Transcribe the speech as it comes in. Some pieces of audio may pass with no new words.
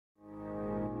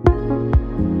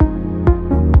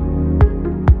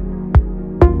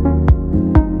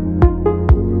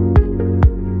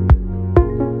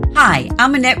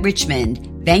I'm Annette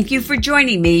Richmond. Thank you for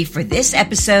joining me for this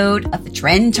episode of the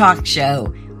Trend Talk Show,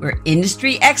 where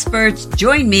industry experts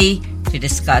join me to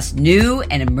discuss new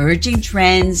and emerging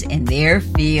trends in their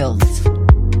fields.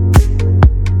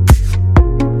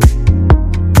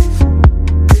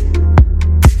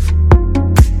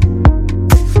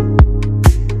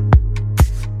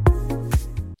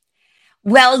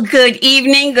 Well, good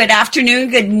evening, good afternoon,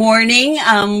 good morning,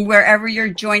 wherever you're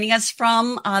joining us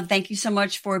from. Thank you so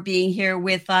much for being here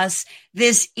with us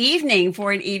this evening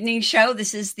for an evening show.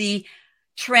 This is the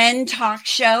Trend Talk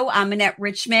Show. I'm Annette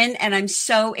Richmond, and I'm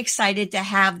so excited to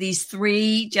have these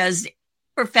three just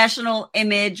professional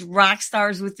image rock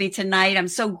stars with me tonight. I'm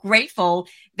so grateful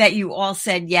that you all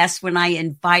said yes when I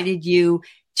invited you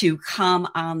to come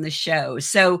on the show.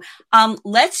 So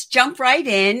let's jump right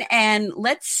in and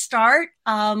let's start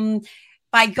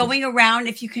by going around.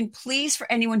 If you can please,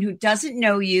 for anyone who doesn't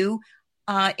know you,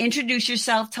 introduce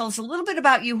yourself. Tell us a little bit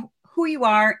about you, who you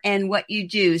are and what you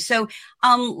do. So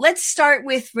let's start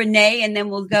with Renee and then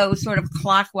we'll go sort of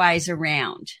clockwise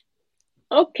around.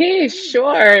 Okay,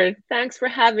 sure. Thanks for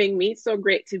having me. So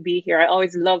great to be here. I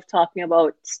always love talking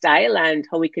about style and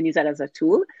how we can use that as a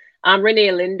tool. I'm Renee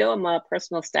Lindo. I'm a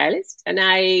personal stylist, and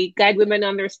I guide women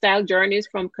on their style journeys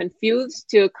from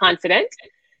confused to confident.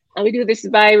 And we do this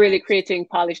by really creating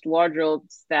polished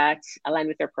wardrobes that align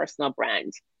with their personal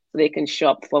brand so they can show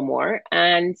up for more.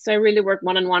 And so I really work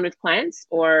one-on-one with clients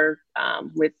or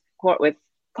with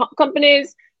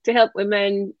companies to help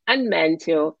women and men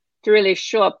to really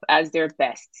show up as their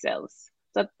best selves.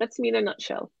 So that's me in a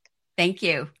nutshell. Thank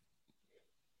you.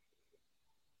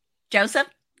 Joseph?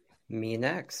 Me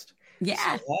next.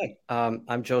 Yeah. So, hi,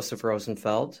 I'm Joseph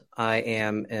Rosenfeld. I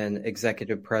am an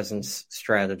executive presence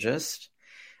strategist.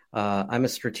 I'm a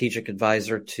strategic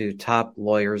advisor to top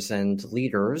lawyers and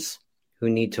leaders who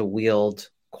need to wield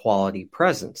quality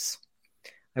presence.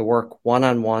 I work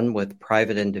one-on-one with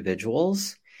private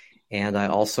individuals, and I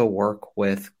also work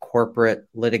with corporate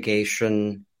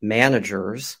litigation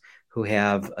managers who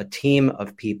have a team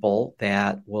of people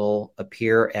that will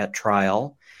appear at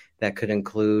trial. That could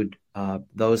include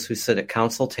those who sit at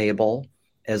counsel table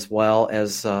as well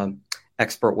as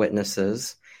expert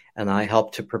witnesses. And I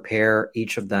help to prepare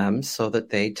each of them so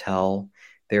that they tell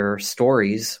their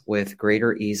stories with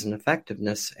greater ease and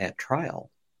effectiveness at trial.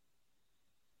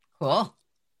 Cool.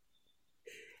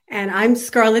 And I'm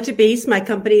Scarlett DeBeast. My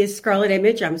company is Scarlett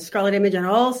Image. I'm Scarlett Image on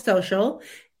all social.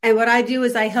 And what I do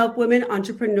is I help women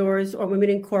entrepreneurs or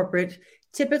women in corporate,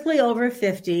 typically over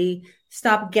 50,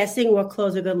 stop guessing what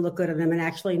clothes are going to look good on them and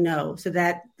actually know, so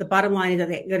that the bottom line is that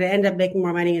they're going to end up making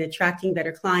more money and attracting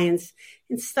better clients,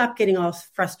 and stop getting all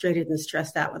frustrated and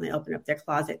stressed out when they open up their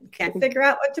closet and can't figure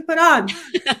out what to put on.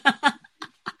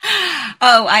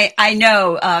 Oh, I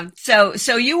know.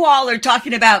 So you all are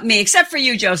talking about me, except for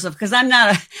you, Joseph, because I'm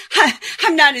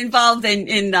not involved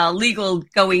in legal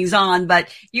goings on, but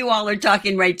you all are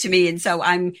talking right to me. And so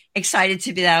I'm excited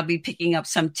to be that I'll be picking up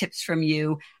some tips from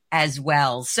you as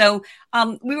well. So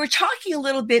we were talking a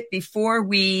little bit before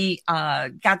we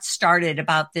got started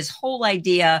about this whole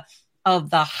idea of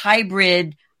the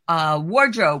hybrid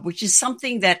wardrobe, which is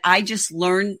something that I just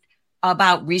learned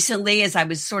about recently as I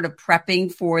was sort of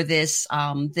prepping for this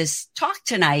this talk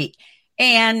tonight.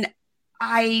 And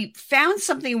I found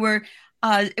something where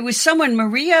it was someone,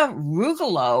 Maria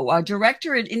Rugolo, a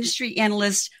director and industry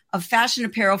analyst of fashion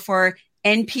apparel for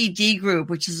NPD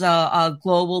Group, which is a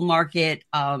global market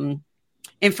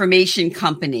information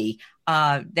company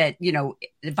that,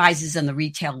 advises on the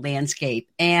retail landscape.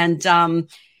 And,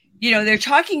 they're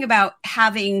talking about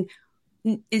having,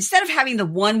 instead of having the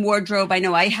one wardrobe, I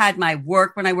know I had my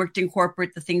work when I worked in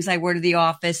corporate, the things I wore to the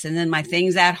office, and then my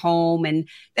things at home. And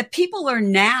that people are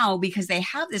now, because they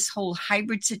have this whole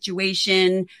hybrid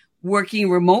situation, working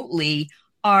remotely,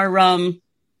 are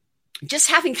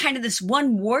just having kind of this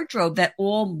one wardrobe that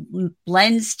all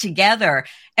blends together.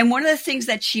 And one of the things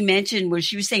that she mentioned was,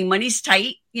 she was saying money's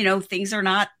tight, things are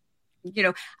not,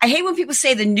 I hate when people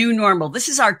say the new normal. This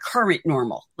is our current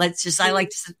normal. I like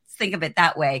to think of it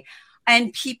that way.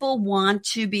 And people want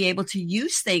to be able to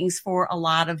use things for a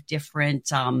lot of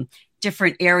different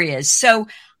areas. So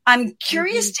I'm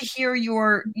curious to hear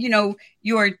your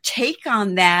take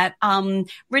on that.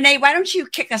 Renee, why don't you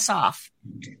kick us off?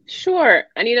 Sure.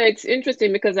 And, it's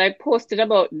interesting because I posted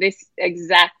about this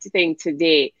exact thing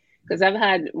today, because I've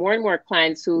had more and more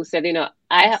clients who said,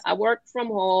 I work from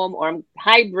home, or I'm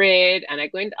hybrid and I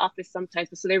go into office sometimes.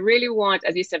 So they really want,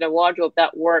 as you said, a wardrobe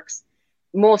that works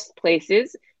most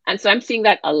places. And so I'm seeing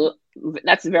that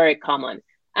that's very common.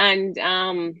 And,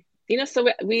 so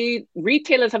we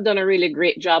retailers have done a really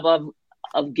great job of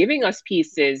of giving us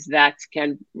pieces that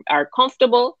are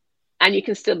comfortable and you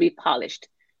can still be polished.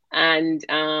 And,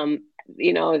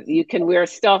 you can wear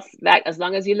stuff that, as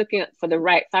long as you're looking for the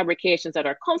right fabrications that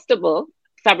are comfortable,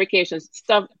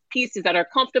 pieces that are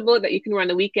comfortable that you can wear on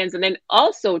the weekends, and then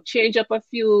also change up a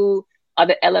few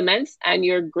other elements, and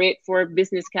you're great for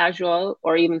business casual,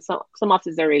 or even some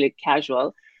offices are really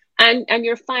casual, and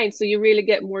you're fine. So you really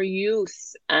get more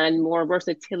use and more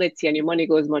versatility, and your money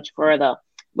goes much further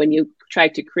when you try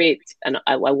to create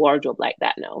a wardrobe like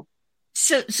that now.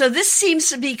 So this seems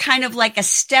to be kind of like a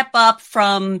step up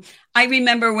from, I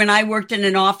remember when I worked in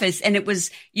an office, and it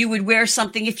was, you would wear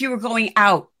something, if you were going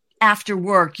out after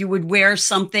work, you would wear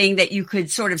something that you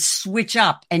could sort of switch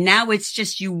up. And now it's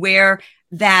just, you wear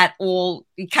that all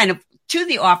kind of to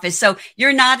the office. So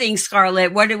you're nodding,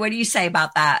 Scarlett. What do you say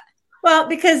about that? Well,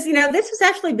 because, this was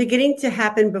actually beginning to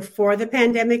happen before the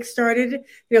pandemic started.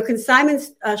 Consignment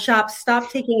shops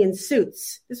stopped taking in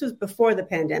suits. This was before the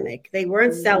pandemic. They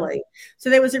weren't selling.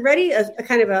 So there was already a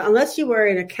kind of unless you were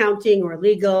in accounting or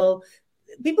legal,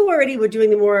 people already were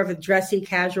doing more of a dressy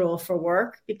casual for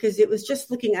work, because it was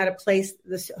just looking at a place,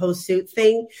 this whole suit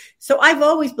thing. So I've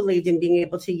always believed in being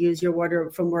able to use your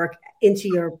wardrobe from work into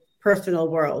your personal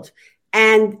world.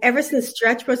 And ever since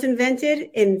stretch was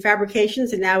invented in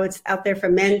fabrications, and now it's out there for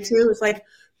men too, it's like,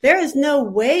 there is no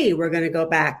way we're going to go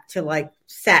back to like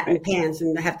satin pants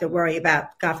and have to worry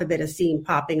about, God forbid, a seam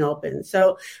popping open.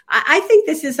 So I think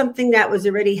this is something that was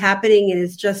already happening and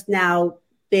has just now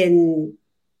been,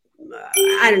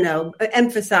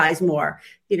 emphasized more,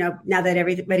 now that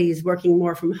everybody is working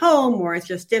more from home, or it's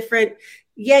just different.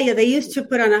 Yeah, they used to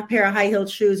put on a pair of high-heeled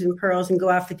shoes and pearls and go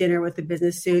out for dinner with a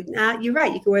business suit. You're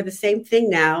right. You can wear the same thing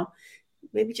now.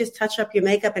 Maybe just touch up your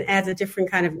makeup and add a different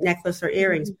kind of necklace or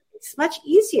earrings. It's much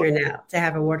easier now to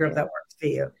have a wardrobe that works for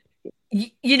you.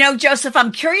 Joseph,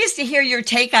 I'm curious to hear your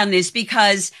take on this,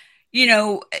 because,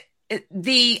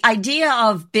 the idea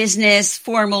of business,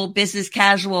 formal, business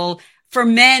casual, for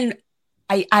men,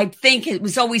 I think it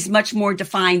was always much more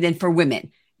defined than for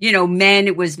women. Men,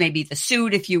 it was maybe the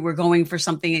suit. If you were going for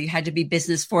something, it had to be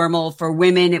business formal. For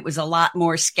women, it was a lot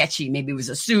more sketchy. Maybe it was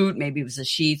a suit, maybe it was a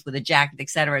sheath with a jacket, et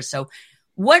cetera. So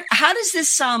how does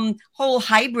this whole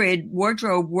hybrid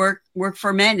wardrobe work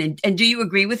for men? And do you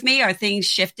agree with me? Are things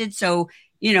shifted? So,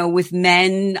 with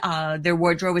men, their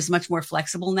wardrobe is much more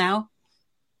flexible now?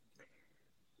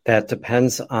 That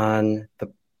depends on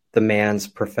the man's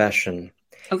profession.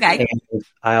 Okay. And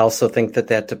I also think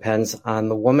that depends on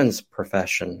the woman's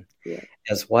profession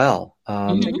as well.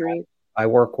 I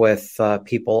work with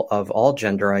people of all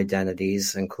gender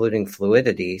identities, including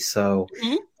fluidity. So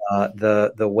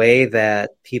the way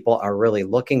that people are really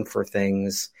looking for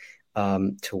things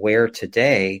to wear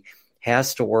today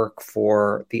has to work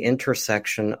for the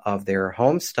intersection of their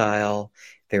home style,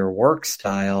 their work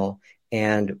style,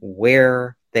 and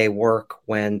where they work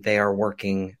when they are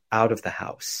working out of the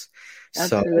house.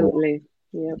 Absolutely.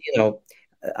 So,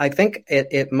 I think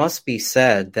it must be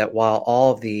said that while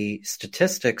all the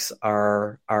statistics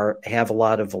have a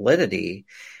lot of validity,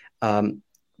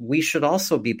 we should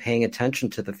also be paying attention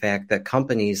to the fact that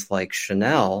companies like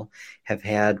Chanel have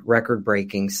had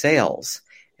record-breaking sales,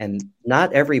 and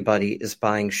not everybody is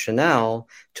buying Chanel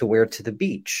to wear to the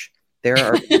beach. There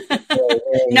are people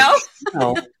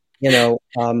Chanel,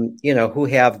 who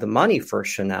have the money for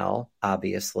Chanel,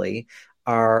 obviously,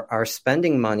 are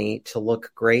spending money to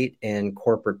look great in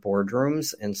corporate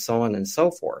boardrooms and so on and so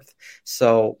forth.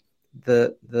 So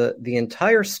the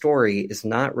entire story is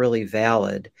not really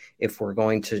valid if we're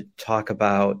going to talk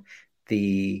about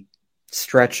the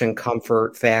stretch and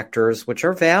comfort factors, which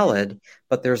are valid,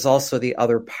 but there's also the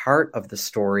other part of the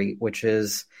story, which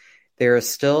is there is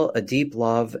still a deep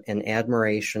love and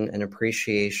admiration and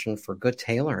appreciation for good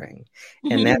tailoring.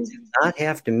 And that does not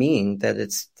have to mean that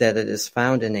it is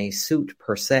found in a suit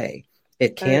per se.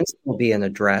 It can still be in a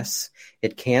dress.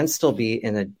 It can still be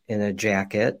in a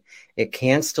jacket. It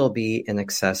can still be in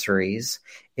accessories.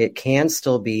 It can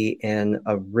still be in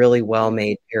a really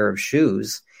well-made pair of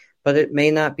shoes, but it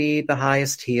may not be the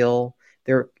highest heel.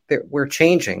 We're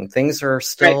changing. Things are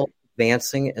still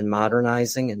advancing and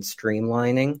modernizing and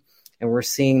streamlining. And we're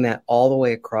seeing that all the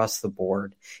way across the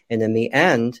board. And in the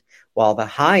end, while the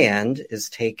high end is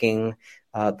taking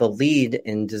the lead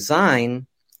in design,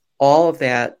 all of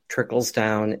that trickles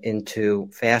down into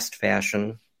fast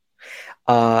fashion.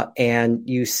 And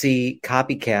you see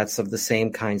copycats of the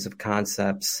same kinds of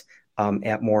concepts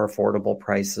at more affordable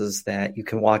prices that you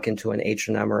can walk into an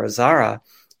H&M or a Zara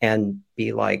and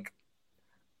be like,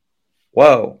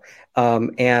 whoa.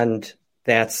 And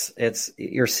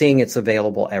you're seeing it's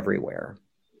available everywhere.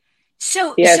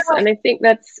 Yes, and I think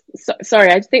that's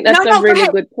sorry. I think that's a really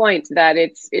good point. That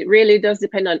it really does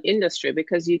depend on industry,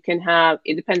 because you can have,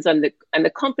 it depends on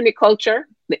the company culture,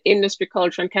 the industry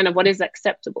culture, and kind of what is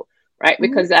acceptable, right?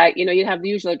 Because you have the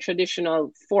usual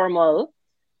traditional formal,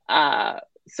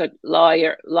 so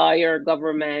lawyer,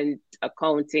 government,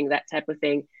 accounting, that type of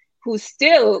thing, who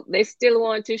still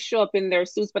want to show up in their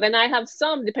suits. But then I have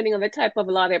some, depending on the type of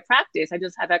law they practice. I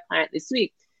just had a client this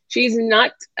week. She's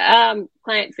not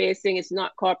client facing. It's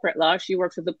not corporate law. She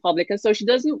works with the public, and so she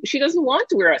doesn't want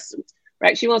to wear a suit,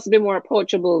 right? She wants to be more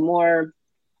approachable, more,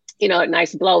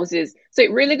 nice blouses. So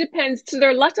it really depends. So there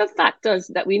are a lot of factors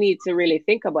that we need to really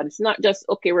think about. It's not just,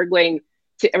 okay,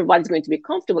 everybody's going to be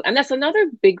comfortable. And that's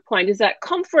another big point, is that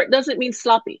comfort doesn't mean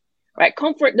sloppy, right?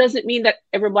 Comfort doesn't mean that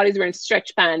everybody's wearing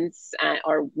stretch pants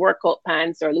or workout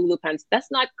pants or Lulu pants.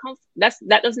 That's not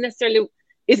that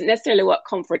isn't necessarily what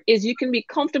comfort is. You can be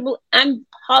comfortable and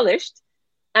polished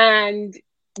and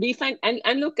be fine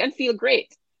and look and feel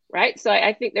great, right? So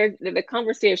I think the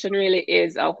conversation really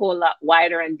is a whole lot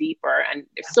wider and deeper, and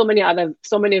there's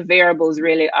so many variables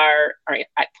really are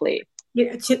at play.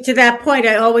 To that point,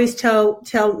 I always tell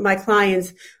my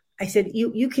clients, I said,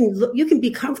 you can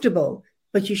be comfortable,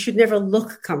 but you should never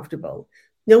look comfortable.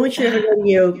 No one should ever go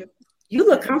to you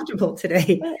look comfortable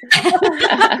today.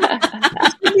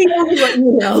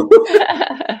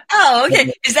 Oh,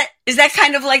 okay. Is that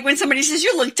kind of like when somebody says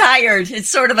you look tired? It's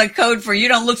sort of a code for you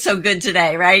don't look so good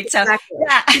today, right? So, exactly.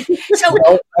 Yeah. So I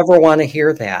don't ever want to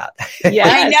hear that. Yeah,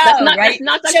 I know, right? It's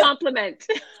not a compliment.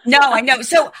 No, I know.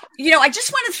 So, I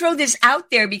just want to throw this out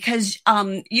there because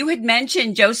you had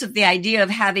mentioned, Joseph, the idea of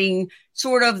having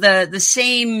sort of the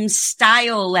same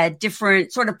style at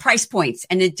different sort of price points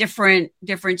and at different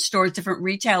stores, different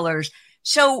retailers.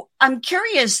 So I'm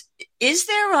curious, is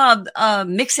there a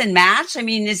mix and match? I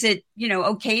mean, is it,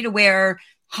 okay to wear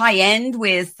high end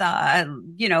with,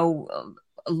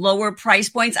 lower price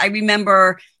points? I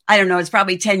remember, I don't know, it's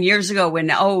probably 10 years ago when,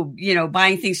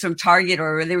 buying things from Target,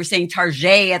 or they were saying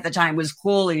Target at the time was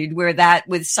cool, and you'd wear that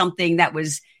with something that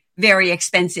was very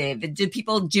expensive. Do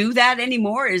people do that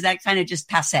anymore? Or is that kind of just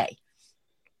passé?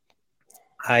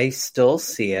 I still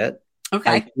see it. Okay.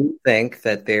 I do think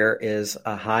that there is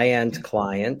a high-end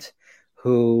client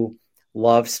who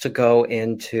loves to go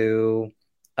into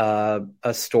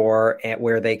a store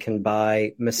where they can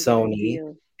buy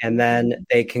Missoni, and then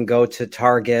they can go to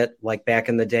Target, like back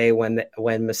in the day when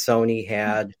Missoni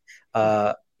had,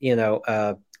 a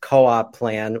co-op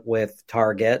plan with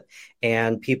Target,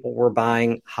 and people were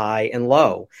buying high and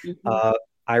low. Mm-hmm.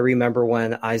 I remember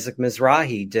when Isaac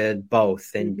Mizrahi did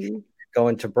both, and go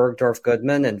into Bergdorf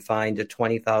Goodman and find a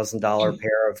 $20,000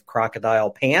 pair of crocodile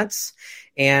pants,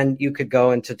 and you could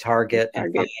go into Target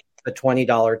and find a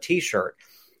 $20 t-shirt.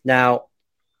 Now,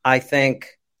 I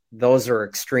think those are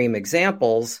extreme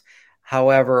examples.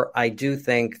 However, I do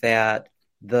think that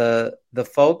the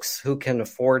folks who can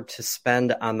afford to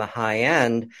spend on the high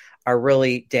end are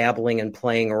really dabbling and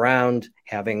playing around,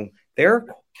 having their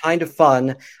kind of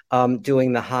fun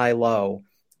doing the high-low.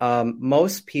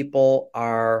 Most people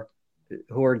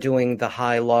who are doing the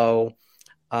high-low,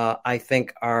 I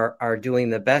think are doing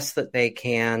the best that they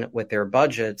can with their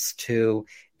budgets to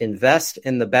invest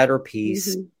in the better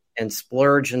piece and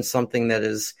splurge in something that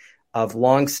is of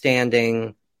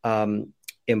longstanding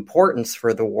importance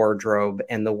for the wardrobe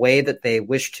and the way that they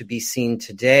wish to be seen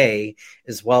today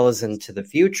as well as into the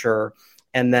future.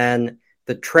 And then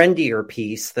the trendier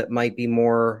piece that might be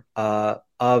more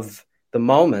of the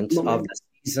moment of the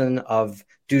season, of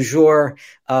du jour.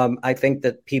 I think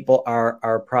that people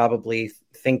are probably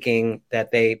thinking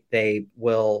that they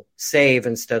will save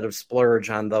instead of splurge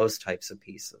on those types of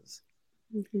pieces.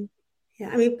 Mm-hmm. Yeah,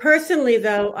 I mean, personally,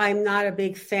 though, I'm not a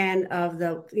big fan of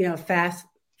the fast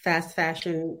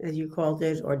fashion, as you called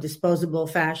it, or disposable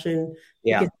fashion.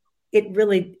 Yeah, it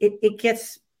really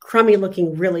gets crummy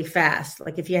looking really fast.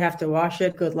 Like if you have to wash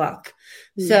it, good luck.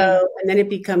 Mm-hmm. So, and then it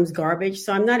becomes garbage.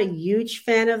 So I'm not a huge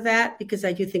fan of that because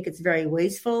I do think it's very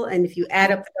wasteful. And if you add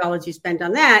up the dollars you spend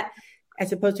on that,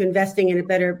 as opposed to investing in a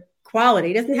better quality,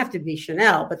 it doesn't have to be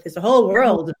Chanel, but there's a whole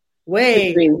world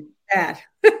way that.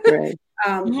 Right.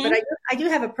 But I do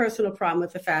have a personal problem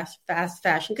with the fast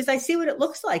fashion because I see what it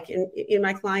looks like in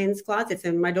my clients' closets,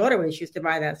 and my daughter when she used to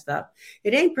buy that stuff.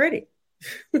 It ain't pretty.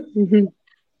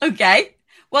 Okay.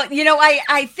 Well,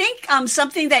 I think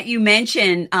something that you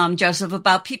mentioned, Joseph,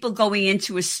 about people going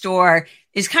into a store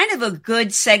is kind of a good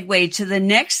segue to the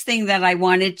next thing that I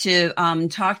wanted to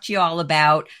talk to you all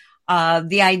about,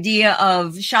 the idea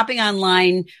of shopping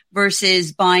online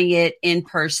versus buying it in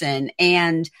person.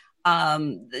 And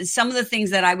some of the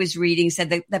things that I was reading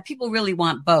said that people really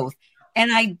want both.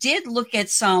 And I did look at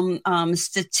some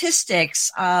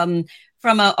statistics from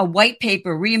a white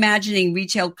paper, Reimagining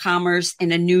Retail Commerce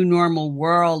in a New Normal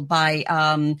World by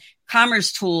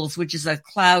Commerce Tools, which is a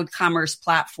cloud commerce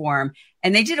platform.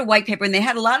 And they did a white paper and they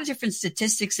had a lot of different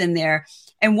statistics in there.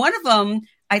 And one of them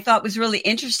I thought was really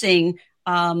interesting.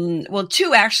 Well,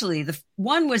 two actually. The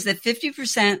one was that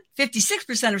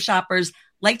 56% of shoppers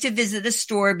like to visit a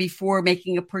store before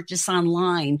making a purchase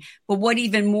online. But what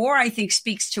even more I think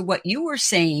speaks to what you were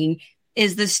saying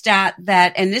is the stat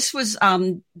that, and this was,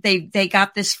 they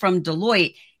got this from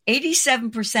Deloitte,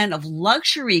 87% of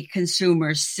luxury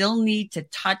consumers still need to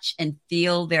touch and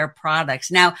feel their products.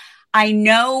 Now, I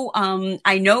know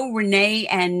Renee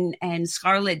and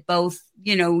Scarlett both,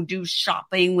 do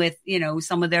shopping with,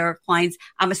 some of their clients.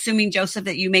 I'm assuming, Joseph,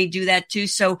 that you may do that too.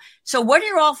 So what are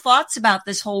your all thoughts about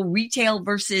this whole retail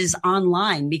versus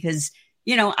online? Because,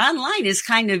 online is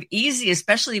kind of easy,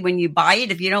 especially when you buy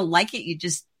it. If you don't like it, you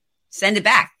just send it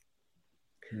back.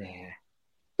 Yeah.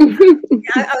 I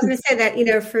was going to say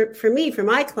that, for me, for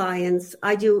my clients,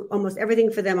 I do almost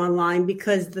everything for them online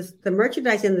because the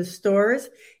merchandise in the stores,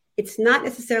 it's not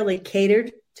necessarily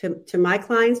catered to my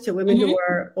clients, to women who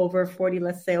are over 40,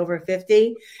 let's say over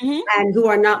 50, and who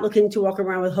are not looking to walk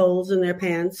around with holes in their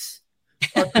pants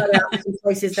or cutouts in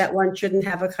places that one shouldn't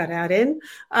have a cutout in,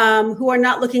 who are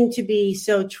not looking to be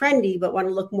so trendy, but want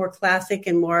to look more classic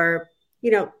and more,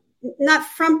 not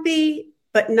frumpy,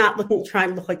 but not trying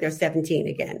to look like they're 17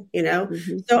 again,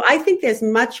 So I think there's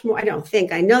much more,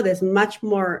 I know there's much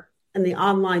more in the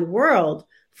online world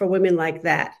for women like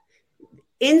that.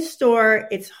 In store,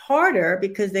 it's harder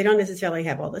because they don't necessarily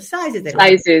have all the sizes. They don't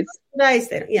Sizes.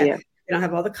 They don't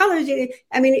have all the colors.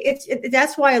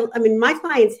 That's why, my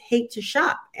clients hate to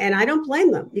shop, and I don't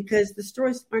blame them because the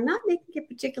stores are not making it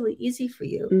particularly easy for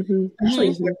you, especially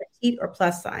if you're petite or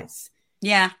plus size.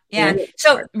 Yeah.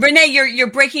 So Renee, you're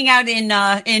breaking out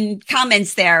in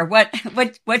comments there.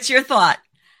 What's your thought?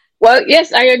 Well,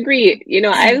 yes, I agree.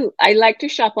 I like to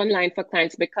shop online for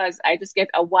clients because I just get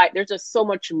there's just so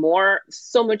many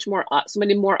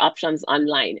more options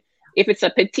online. If it's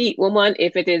a petite woman,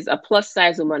 if it is a plus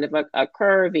size woman, if a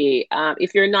curvy,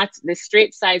 if you're not the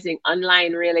straight sizing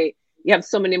online, really, you have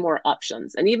so many more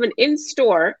options. And even in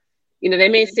store, they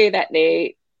may say that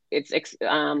it's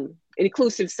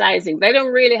inclusive sizing. They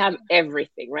don't really have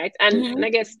everything, right? And I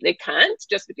guess they can't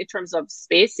just in terms of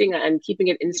spacing and keeping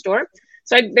it in store.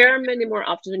 So there are many more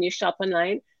options when you shop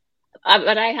online.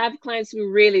 But I have clients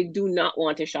who really do not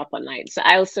want to shop online. So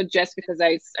I'll suggest, because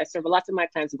I serve a lot of my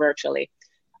clients virtually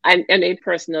and in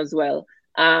person as well.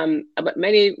 But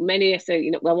many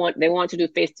say, they want to do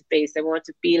face-to-face. They want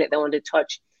to feel it. They want to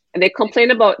touch. And they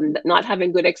complain about not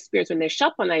having good experience when they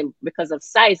shop online because of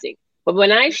sizing. But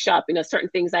when I shop, certain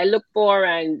things I look for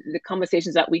and the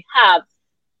conversations that we have,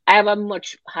 I have a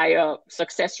much higher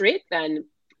success rate than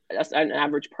an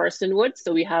average person would.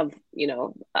 So we have,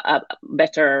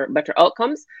 better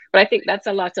outcomes. But I think that's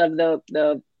a lot of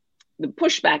the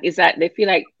pushback is that they feel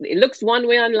like it looks one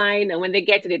way online, and when they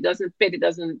get it, it doesn't fit. It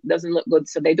doesn't look good.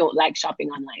 So they don't like shopping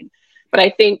online. But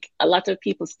I think a lot of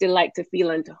people still like to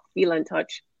feel and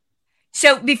touch.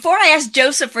 So before I ask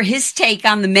Joseph for his take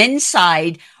on the men's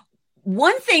side,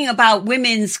 one thing about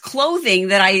women's clothing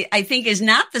that I think is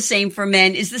not the same for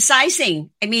men is the sizing.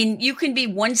 I mean, you can be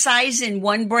one size in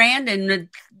one brand and a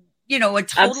totally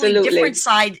Absolutely. different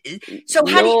side. So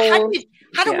how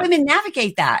do women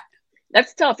navigate that?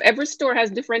 That's tough. Every store has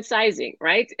different sizing,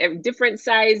 right? Different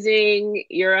sizing.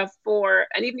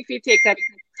 And even if you take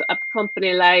a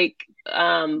company like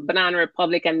Banana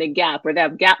Republic and the Gap, where they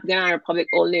have Gap, Banana Republic,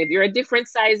 Old Navy, you're a different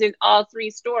size in all three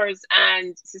stores,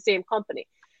 and it's the same company.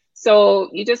 So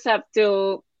you just have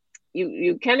to,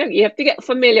 you have to get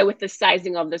familiar with the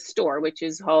sizing of the store, which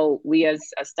is how we as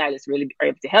stylists really are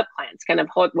able to help clients.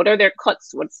 What are their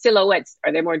cuts? What silhouettes?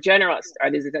 Are they more generous?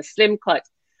 Is it a slim cut?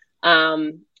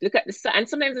 Look at and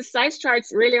sometimes the size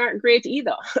charts really aren't great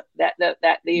either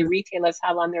that the retailers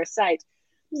have on their site.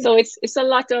 So it's a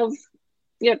lot of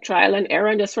trial and error,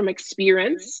 and just from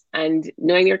experience and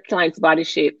knowing your client's body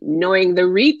shape, knowing the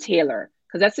retailer.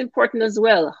 Because that's important as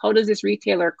well. How does this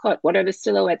retailer cut? What are the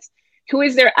silhouettes? Who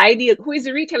is the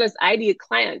retailer's ideal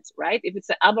client, right? If it's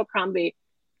an Abercrombie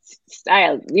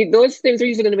style, those things are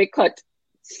usually going to be cut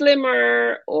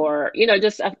slimmer or,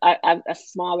 just a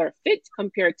smaller fit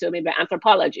compared to maybe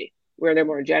Anthropologie, where they're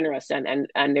more generous and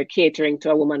they're catering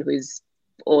to a woman who's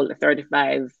old,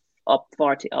 35 up,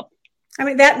 40 up. I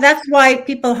mean, that's why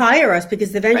people hire us,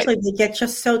 because eventually they get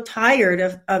just so tired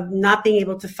of not being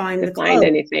able to find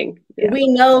anything. Yeah. We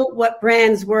know what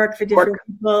brands work for different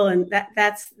people, and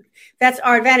that's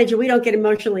our advantage, and we don't get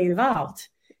emotionally involved.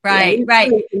 Right, yeah,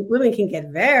 right. Women can get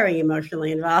very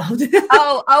emotionally involved.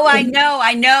 I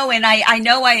know. And I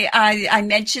know I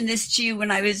mentioned this to you when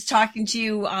I was talking to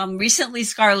you recently,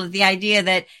 Scarlett, the idea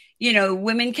that,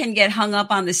 women can get hung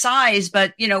up on the size,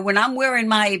 but when I'm wearing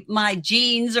my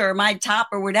jeans or my top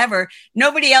or whatever,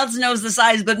 nobody else knows the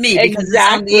size but me because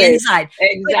it's on the inside.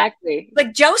 Exactly.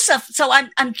 But Joseph, so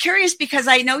I'm curious because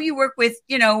I know you work with,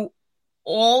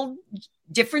 all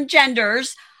different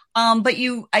genders. But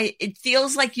it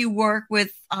feels like you work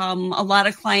with a lot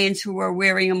of clients who are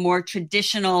wearing a more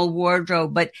traditional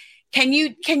wardrobe. But can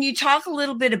you talk a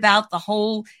little bit about the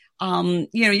whole,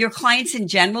 your clients in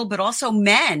general, but also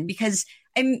men, because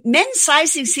men's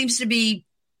sizing seems to be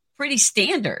pretty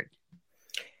standard.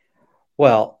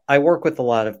 Well, I work with a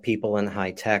lot of people in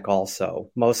high tech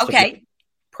also. Most of the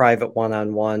private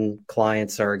one-on-one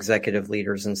clients are executive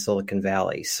leaders in Silicon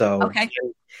Valley. So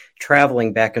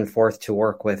traveling back and forth to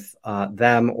work with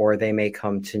them, or they may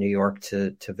come to New York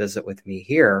to visit with me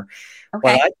here.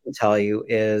 What I can tell you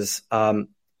is the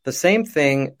same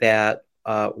thing that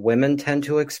women tend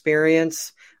to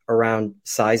experience around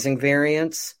sizing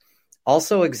variance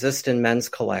also exist in men's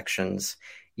collections.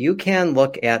 You can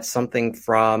look at something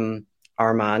from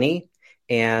Armani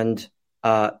and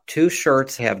two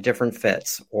shirts have different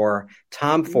fits, or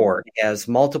Tom Ford has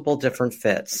multiple different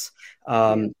fits.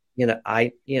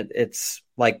 It's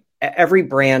like every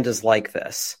brand is like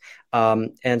this.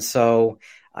 And so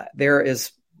there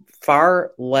is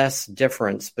far less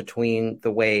difference between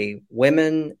the way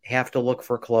women have to look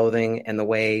for clothing and the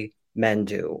way men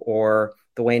do, or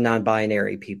the way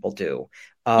non-binary people do.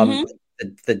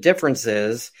 The difference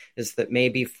is that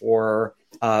maybe for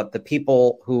the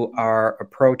people who are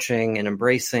approaching and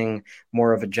embracing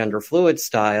more of a gender fluid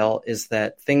style is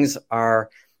that things are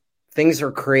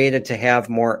created to have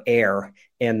more air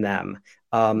in them.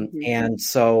 And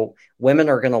so women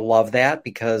are going to love that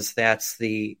because that's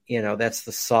the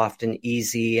soft and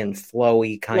easy and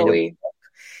flowy kind of look.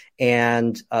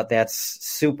 And that's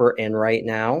super in right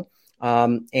now.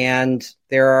 And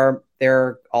there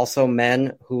are also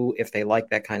men who, if they like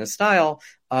that kind of style,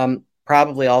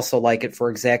 probably also like it for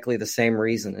exactly the same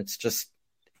reason. It's just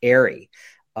airy.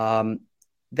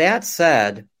 That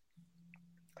said,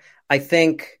 I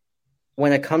think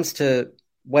when it comes to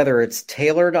whether it's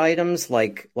tailored items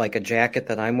like a jacket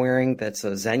that I'm wearing that's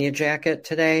a Zegna jacket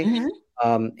today,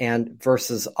 and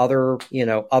versus other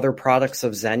products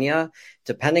of Zegna,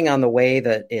 depending on the way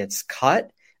that it's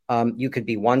cut, you could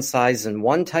be one size in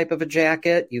one type of a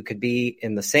jacket. You could be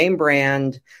in the same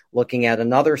brand looking at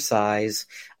another size.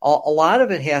 A lot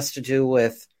of it has to do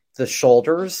with the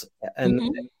shoulders. And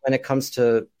when it comes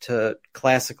to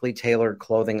classically tailored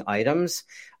clothing items,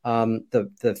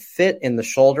 the fit in the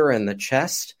shoulder and the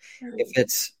chest, if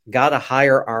it's got a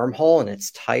higher armhole and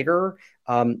it's tighter,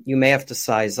 you may have to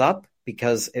size up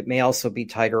because it may also be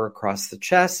tighter across the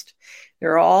chest.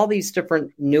 There are all these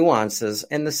different nuances,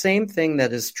 and the same thing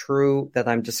that is true that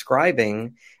I'm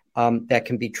describing that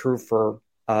can be true for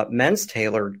men's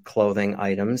tailored clothing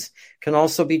items can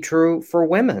also be true for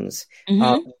women's.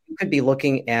 You could be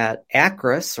looking at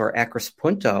Acris or Acris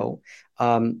Punto,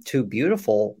 two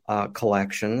beautiful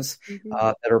collections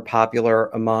that are popular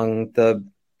among the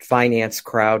finance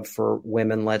crowd for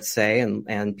women, let's say,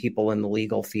 and people in the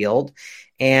legal field.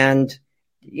 And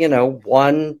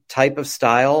one type of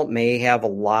style may have a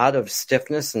lot of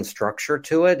stiffness and structure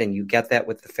to it, and you get that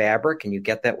with the fabric and you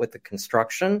get that with the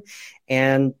construction.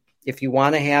 And if you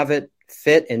want to have it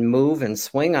fit and move and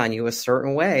swing on you a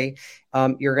certain way,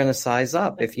 you're going to size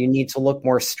up. If you need to look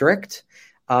more strict,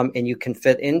 and you can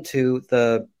fit into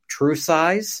the true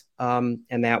size, and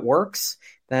that works,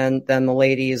 then the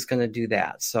lady is going to do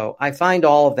that. So I find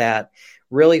all of that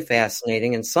really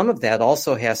fascinating. And some of that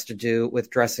also has to do with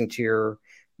dressing to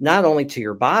not only to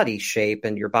your body shape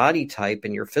and your body type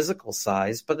and your physical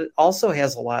size, but it also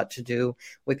has a lot to do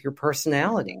with your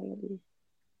personality.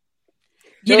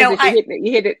 You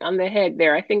hit it on the head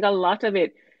there. I think a lot of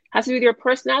it has to do with your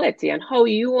personality and how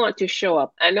you want to show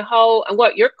up and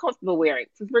what you're comfortable wearing.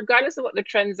 So regardless of what the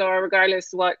trends are,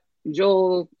 regardless of what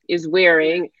Joel is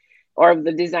wearing or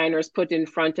the designers put in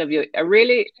front of you,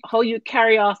 really how you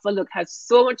carry off a look has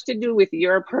so much to do with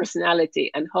your personality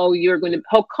and how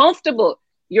comfortable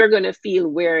you're going to feel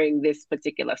wearing this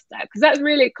particular style. Because that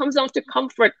really comes down to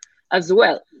comfort as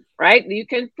well, right? You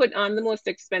can put on the most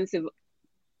expensive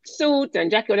suit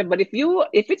and jacket, whatever, but if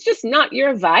it's just not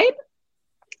your vibe,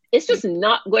 it's just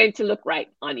not going to look right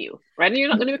on you, right? And you're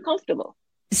not going to be comfortable.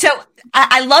 So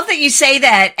I love that you say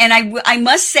that. And I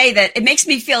must say that it makes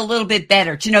me feel a little bit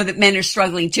better to know that men are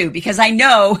struggling too, because I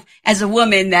know as a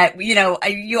woman that,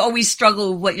 you always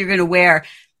struggle with what you're going to wear.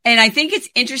 And I think it's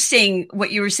interesting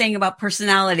what you were saying about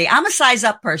personality. I'm a size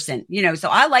up person, so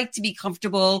I like to be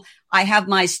comfortable. I have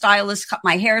my stylist cut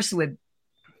my hair so it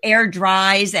air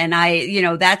dries, and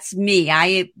that's me.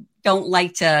 I don't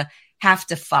like to have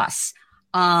to fuss.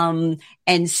 And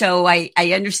so I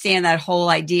understand that whole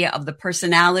idea of the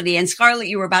personality. And Scarlett,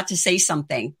 you were about to say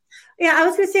something. Yeah, I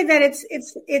was going to say that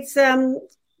it's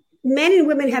men and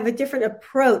women have a different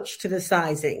approach to the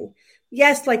sizing.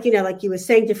 Yes, like you were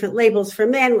saying, different labels for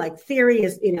men, like theory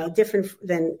is, different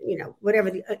than, whatever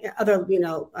the other,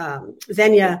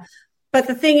 Xenia. But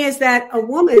the thing is that a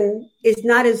woman is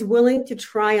not as willing to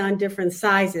try on different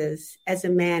sizes as a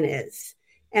man is.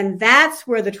 And that's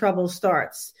where the trouble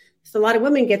starts. So a lot of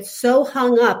women get so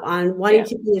hung up on wanting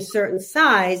to be a certain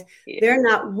size, they're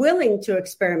not willing to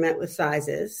experiment with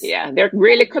sizes. Yeah, they're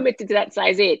really committed to that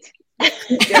size 8.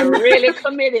 They're really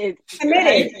committed.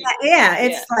 Right? Yeah,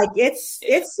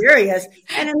 it's serious.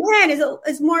 And a man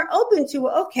is more open to,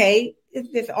 okay,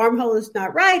 if the armhole is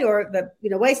not right or the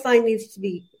waistline needs to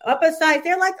be up a size,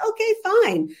 they're like, okay,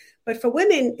 fine. But for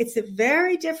women, it's a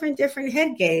very different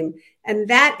head game. And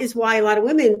that is why a lot of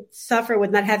women suffer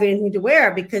with not having anything to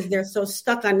wear, because they're so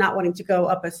stuck on not wanting to go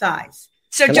up a size.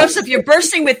 So Joseph, you're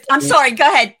bursting with, I'm sorry,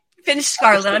 go ahead. Finish,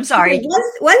 Scarlett. I'm sorry.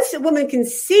 Once a woman can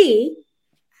see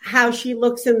how she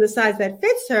looks in the size that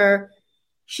fits her,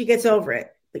 she gets over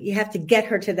it. But you have to get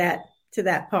her to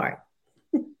that part.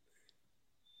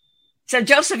 So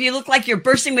Joseph, you look like you're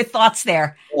bursting with thoughts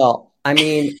there. Well, I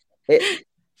mean,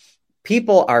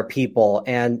 people are people,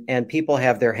 and people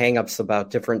have their hangups about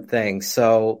different things.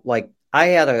 So like I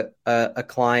had a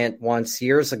client once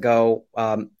years ago.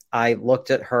 I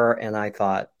looked at her and I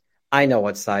thought, I know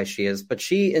what size she is, but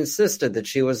she insisted that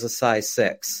she was a size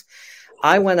 6.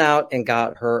 I went out and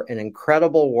got her an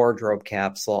incredible wardrobe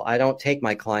capsule. I don't take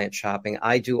my client shopping.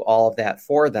 I do all of that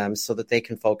for them so that they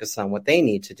can focus on what they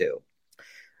need to do.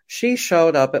 She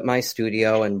showed up at my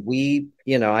studio and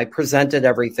I presented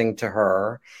everything to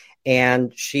her,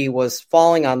 and she was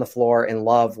falling on the floor in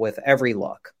love with every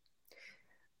look.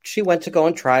 She went to go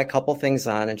and try a couple things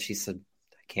on, and she said,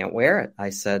 I can't wear it. I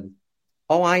said,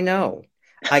 oh, I know.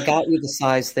 I got you the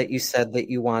size that you said that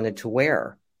you wanted to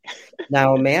wear.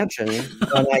 Now imagine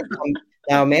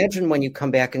when you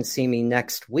come back and see me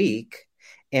next week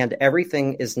and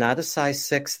everything is not a size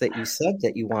 6 that you said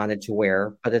that you wanted to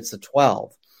wear, but it's a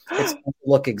 12. It's going to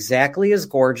look exactly as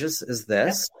gorgeous as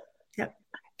this. Yep.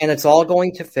 And it's all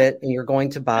going to fit, and you're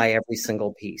going to buy every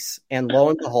single piece. And lo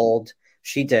and behold,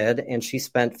 she did. And she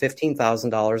spent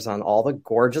 $15,000 on all the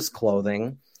gorgeous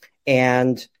clothing,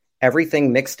 and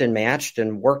everything mixed and matched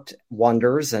and worked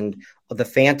wonders. And the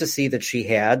fantasy that she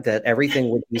had that everything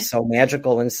would be so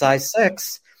magical in size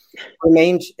 6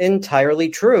 remained entirely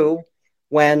true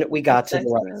when we got to the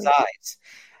right size.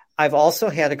 I've also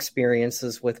had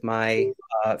experiences with my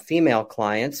female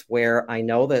clients where I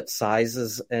know that size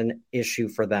is an issue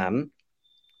for them.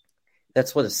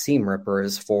 That's what a seam ripper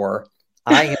is for.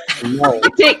 I have to know.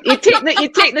 You take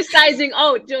the sizing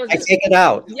out, Joseph. I take it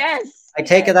out. Yes. I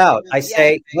take it out. I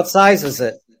say, what size is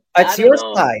it? It's your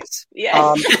size.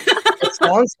 Yes. It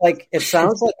sounds like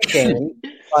a game,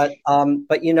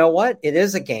 but you know what? It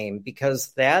is a game,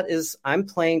 because I'm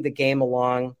playing the game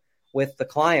along with the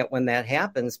client when that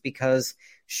happens, because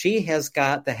she has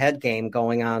got the head game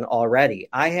going on already.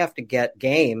 I have to get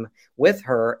game with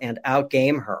her and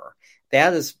outgame her.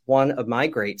 That is one of my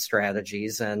great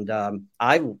strategies, and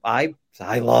I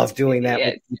love doing that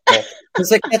with people,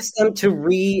 because it gets them to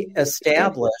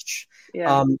reestablish,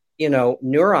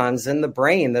 neurons in the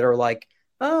brain that are like,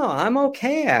 oh, I'm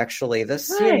okay, actually. This,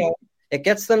 it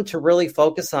gets them to really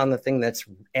focus on the thing that's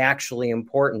actually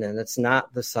important, and it's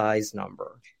not the size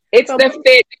number. It's the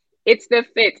fit. It's the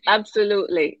fit.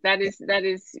 Absolutely. That is,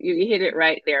 you hit it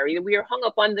right there. We are hung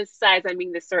up on the size. I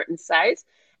mean, the certain size.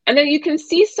 And then you can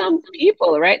see some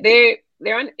people, right?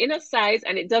 They're in a size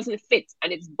and it doesn't fit,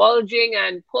 and it's bulging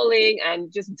and pulling and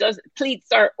just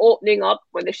pleats are opening up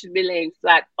when they should be laying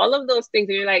flat. All of those things.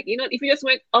 And you're like, if you just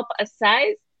went up a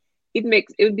size, it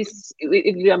would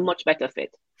be a much better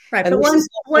fit. Right. But once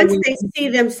they see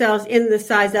themselves in the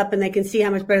size up and they can see how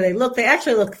much better they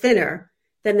actually look thinner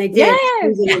than they did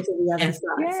moving into the other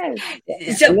size.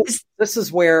 Yes. So this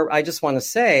is where I just want to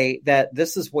say that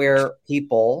this is where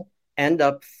people end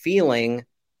up feeling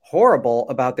horrible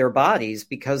about their bodies,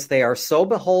 because they are so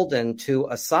beholden to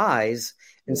a size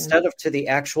instead of to the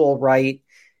actual right,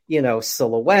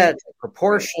 silhouette,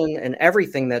 proportion, and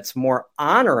everything that's more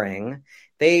honoring.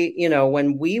 They,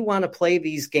 when we want to play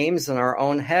these games in our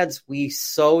own heads, we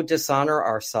so dishonor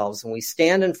ourselves, and we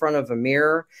stand in front of a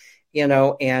mirror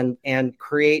and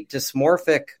create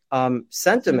dysmorphic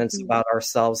sentiments about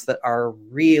ourselves that are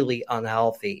really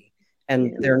unhealthy,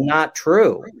 and they're not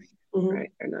true.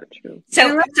 Right, they're not true. So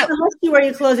unless you wear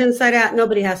your clothes inside out,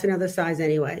 nobody has to know the size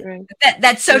anyway. Right.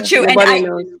 That's so true.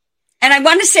 And I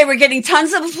want to say we're getting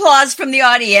tons of applause from the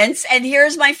audience. And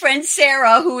here's my friend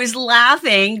Sarah, who is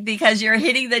laughing because you're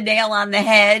hitting the nail on the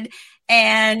head.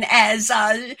 And as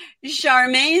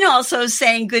Charmaine also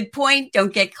saying, good point.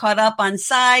 Don't get caught up on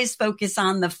size. Focus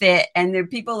on the fit. And the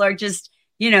people are just,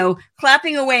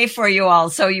 clapping away for you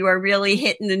all. So you are really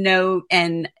hitting the note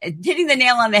and hitting the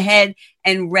nail on the head,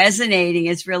 and resonating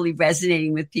is really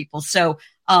resonating with people. So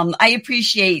I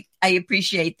appreciate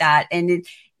that. And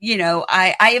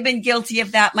I have been guilty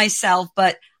of that myself,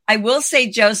 but I will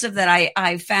say, Joseph, that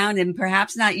I found, and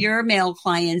perhaps not your male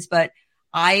clients, but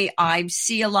I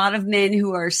see a lot of men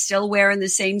who are still wearing the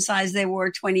same size they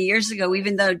wore 20 years ago,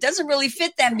 even though it doesn't really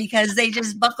fit them because they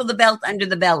just buckle the belt under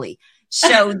the belly.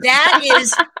 So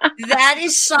that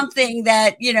is something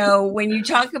that, when you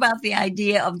talk about the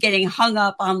idea of getting hung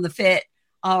up on the fit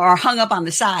or hung up on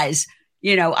the size,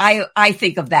 I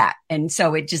think of that. And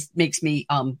so it just makes me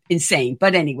insane.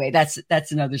 But anyway,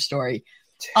 that's another story.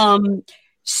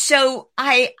 So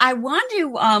I want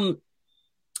to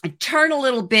turn a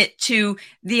little bit to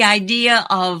the idea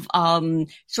of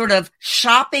sort of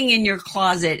shopping in your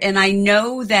closet. And I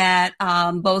know that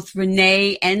both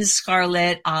Renee and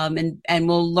Scarlett, and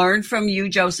we'll learn from you,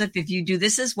 Joseph, if you do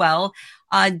this as well,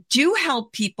 do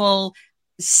help people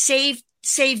save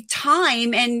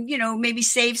time and, maybe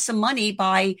save some money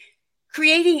by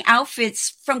creating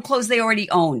outfits from clothes they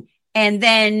already own. And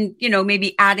then,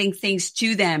 maybe adding things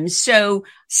to them. So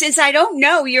since I don't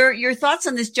know your thoughts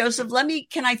on this, Joseph,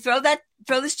 can I throw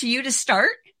this to you to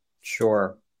start?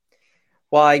 Sure.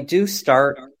 Well, I do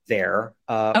start there.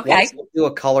 Okay. Once I do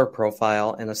a color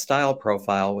profile and a style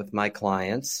profile with my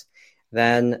clients,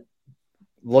 then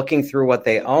looking through what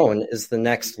they own is the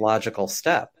next logical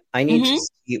step. I need to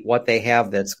see what they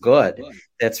have that's good,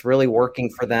 that's really working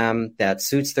for them, that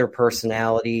suits their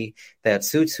personality, that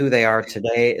suits who they are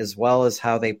today, as well as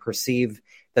how they perceive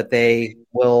that they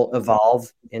will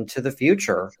evolve into the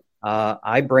future.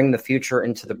 I bring the future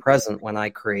into the present when I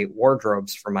create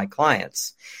wardrobes for my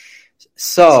clients.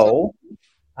 So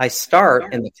I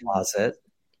start in the closet,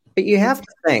 but you have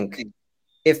to think,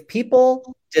 if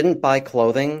people didn't buy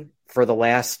clothing for the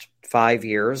last 5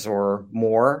 years or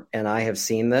more, and I have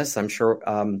seen this, I'm sure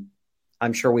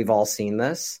we've all seen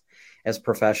this as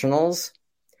professionals,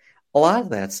 a lot of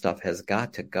that stuff has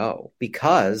got to go,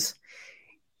 because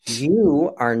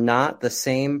you are not the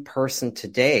same person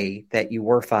today that you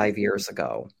were 5 years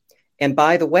ago. And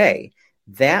by the way,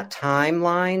 that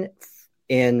timeline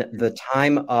in the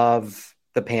time of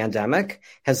the pandemic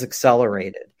has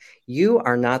accelerated. You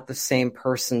are not the same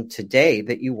person today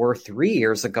that you were 3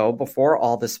 years ago before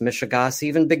all this mishigas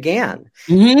even began.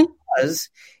 Because,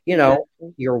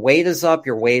 your weight is up,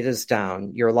 your weight is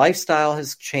down. Your lifestyle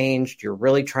has changed. You're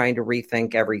really trying to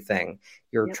rethink everything.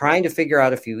 You're trying to figure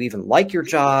out if you even like your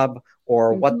job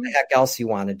or what the heck else you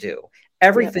want to do.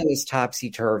 Everything is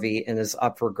topsy-turvy and is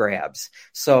up for grabs.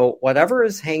 So whatever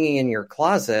is hanging in your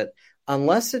closet,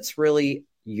 unless it's really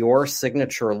your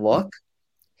signature look,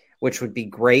 which would be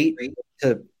great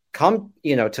to come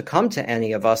to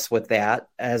any of us with that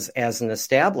as an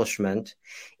establishment,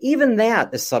 even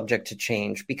that is subject to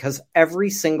change, because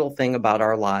every single thing about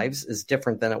our lives is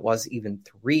different than it was even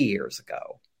 3 years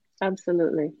ago.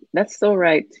 Absolutely. That's so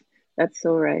right. That's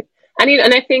so right.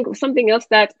 And I think something else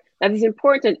that is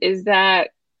important is that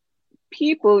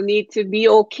people need to be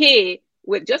okay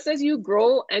with, just as you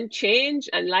grow and change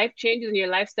and life changes and your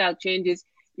lifestyle changes,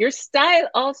 your style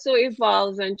also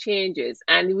evolves and changes.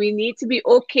 And we need to be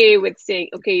okay with saying,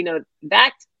 okay,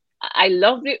 that I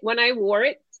loved it when I wore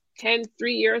it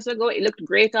 3 years ago. It looked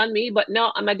great on me, but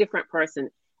now I'm a different person.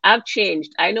 I've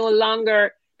changed. That's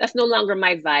no longer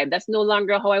my vibe. That's no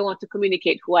longer how I want to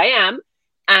communicate who I am,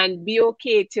 and be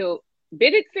okay to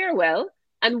bid it farewell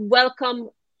and welcome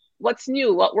what's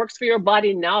new, what works for your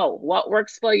body now, what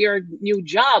works for your new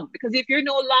job. Because if you're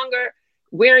no longer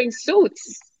wearing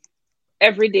suits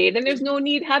every day, then there's no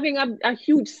need having a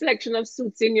huge selection of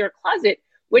suits in your closet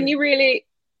when you really,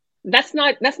 that's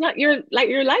not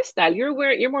your lifestyle.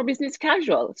 You're more business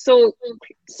casual. So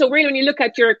really, when you look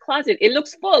at your closet, it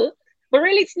looks full, but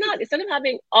really it's not. Instead of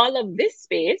having all of this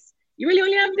space, you really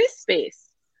only have this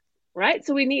space, right?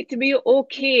 So we need to be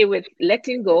okay with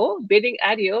letting go, bidding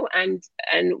adieu, and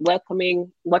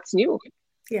welcoming what's new.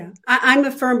 Yeah, I'm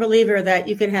a firm believer that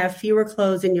you can have fewer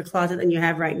clothes in your closet than you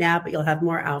have right now, but you'll have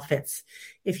more outfits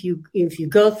if you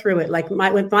go through it. Like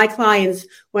with my clients,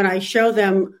 when I show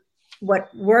them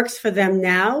what works for them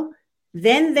now,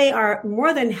 then they are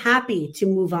more than happy to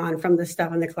move on from the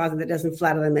stuff in the closet that doesn't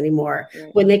flatter them anymore.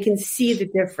 Right. When they can see the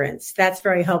difference, that's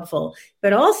very helpful.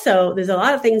 But also, there's a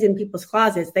lot of things in people's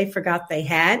closets they forgot they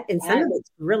had, and some of it's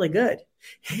really good.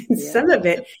 And some of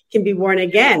it can be worn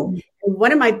again. And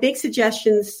one of my big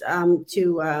suggestions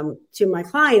to my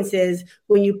clients is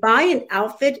when you buy an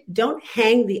outfit, don't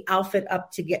hang the outfit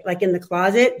up to get like in the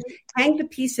closet. Hang the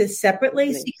pieces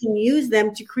separately so you can use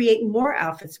them to create more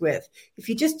outfits with. If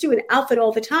you just do an outfit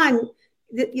all the time,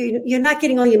 you're not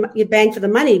getting all your bang for the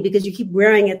money because you keep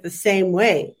wearing it the same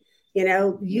way.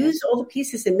 Use all the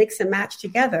pieces and mix and match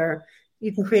together.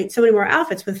 You can create so many more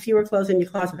outfits with fewer clothes in your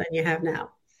closet than you have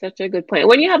now. Such a good point.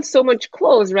 When you have so much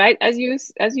clothes, right? As you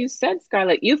said,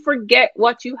 Scarlett, you forget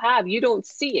what you have. You don't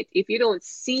see it. If you don't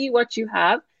see what you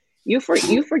have, you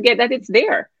forget that it's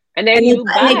there. And then you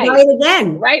buy it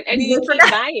again. Right? And you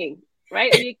keep buying.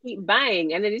 Right? And you keep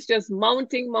buying. And then it's just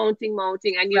mounting.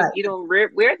 And you don't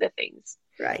wear the things.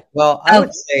 Right. Well, I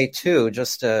would say too,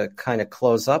 just to kind of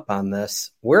close up on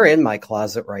this, we're in my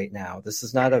closet right now. This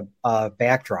is not a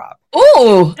backdrop.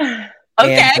 Oh,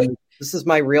 okay. And this is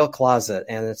my real closet,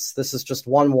 and this is just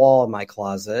one wall of my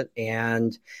closet.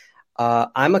 And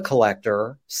I'm a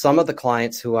collector. Some of the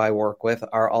clients who I work with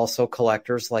are also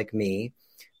collectors like me.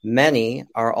 Many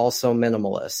are also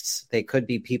minimalists. They could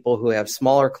be people who have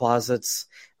smaller closets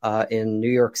in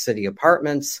New York City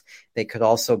apartments. They could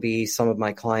also be some of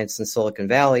my clients in Silicon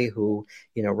Valley who,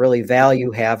 really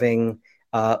value having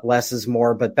less is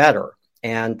more, but better.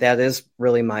 And that is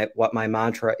really what my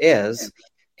mantra is.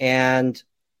 And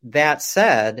that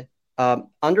said,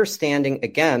 understanding,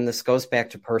 again, this goes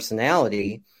back to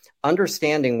personality,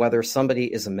 understanding whether somebody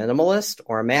is a minimalist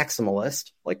or a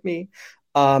maximalist like me.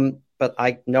 But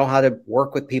I know how to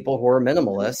work with people who are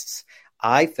minimalists.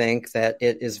 I think that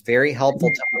it is very helpful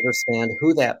to understand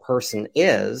who that person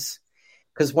is,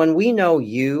 because when we know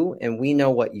you and we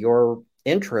know what your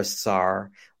interests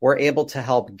are, we're able to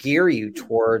help gear you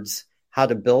towards how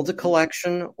to build a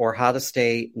collection or how to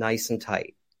stay nice and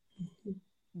tight.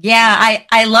 Yeah,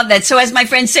 I love that. So as my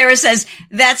friend Sarah says,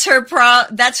 that's her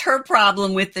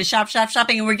problem with the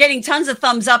shopping. And we're getting tons of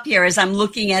thumbs up here as I'm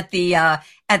looking at the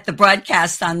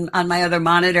broadcast on my other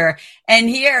monitor. And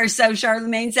here, so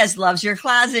Charlemagne says, loves your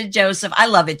closet, Joseph. I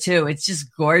love it too. It's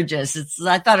just gorgeous.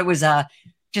 I thought it was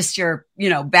just your,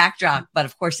 backdrop, but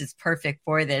of course it's perfect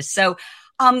for this. So,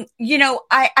 I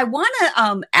want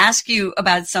to ask you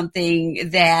about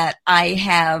something that I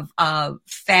have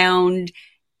found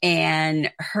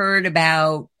and heard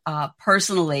about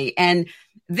personally. And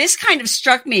this kind of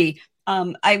struck me.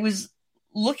 I was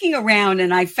looking around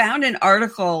and I found an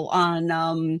article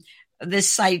on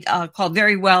this site called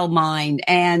Very Well Mind.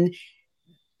 And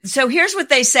so here's what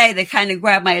they say that kind of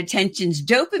grabbed my attention.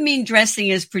 Dopamine dressing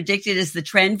is predicted as the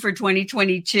trend for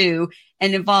 2022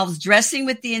 and involves dressing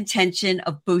with the intention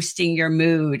of boosting your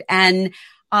mood. And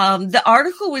the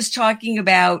article was talking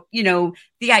about,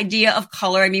 the idea of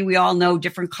color. I mean, we all know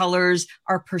different colors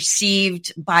are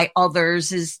perceived by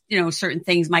others as, certain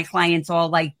things. My clients all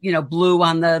like, blue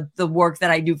on the work that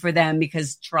I do for them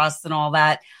because trust and all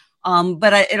that.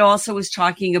 But it also was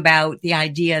talking about the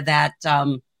idea that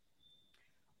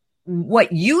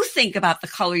what you think about the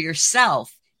color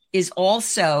yourself is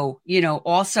also,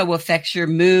 also affects your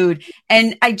mood.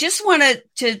 And I just wanted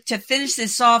to finish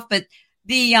this off, but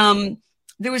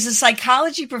there was a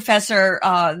psychology professor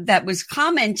that was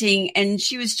commenting, and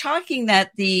she was talking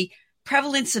that the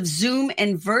prevalence of Zoom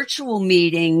and virtual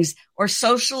meetings or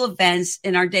social events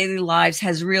in our daily lives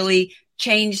has really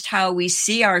changed how we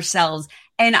see ourselves.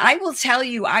 And I will tell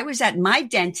you, I was at my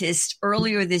dentist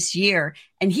earlier this year,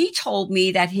 and he told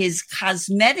me that his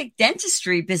cosmetic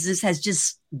dentistry business has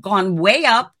just gone way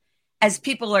up as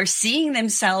people are seeing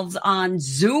themselves on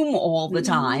Zoom all the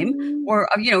time or,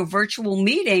 virtual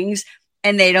meetings.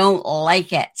 And they don't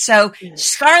like it. So,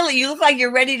 Scarlett, you look like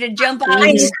you're ready to jump on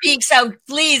and speak. So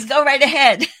please go right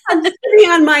ahead. I'm sitting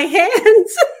on my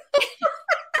hands.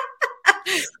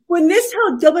 When this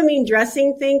whole dopamine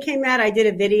dressing thing came out, I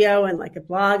did a video and like a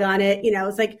blog on it.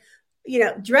 It's like,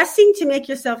 dressing to make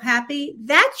yourself happy.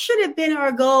 That should have been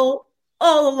our goal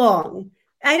all along.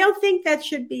 I don't think that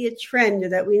should be a trend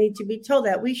that we need to be told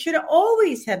that. We should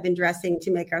always have been dressing to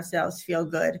make ourselves feel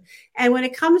good. And when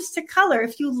it comes to color,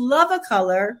 if you love a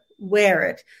color, wear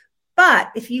it. But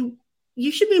if you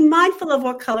should be mindful of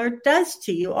what color does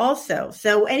to you also.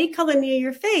 So any color near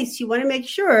your face, you want to make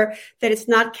sure that it's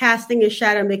not casting a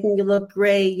shadow, making you look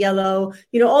gray, yellow,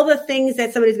 all the things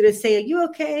that somebody's going to say, are you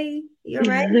okay? You're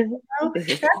right. That's all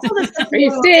the stuff. Are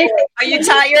you sick? Are you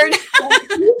tired?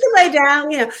 You need to lay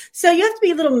down, So you have to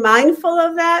be a little mindful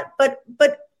of that. But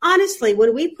honestly,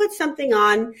 when we put something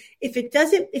on, if it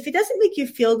doesn't make you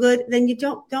feel good, then you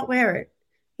don't wear it.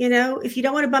 If you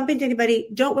don't want to bump into anybody,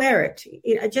 don't wear it.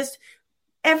 Just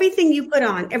everything you put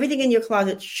on, everything in your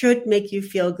closet should make you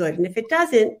feel good. And if it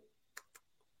doesn't,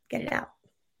 get it out.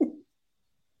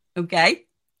 Okay.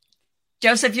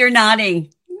 Joseph, you're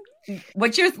nodding.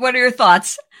 What are your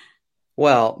thoughts?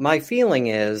 Well, my feeling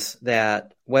is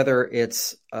that whether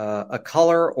it's a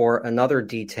color or another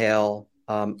detail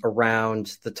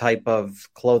around the type of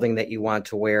clothing that you want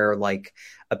to wear, like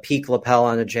a peak lapel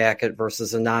on a jacket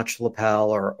versus a notch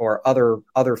lapel, or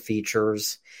other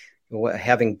features,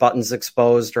 having buttons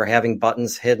exposed or having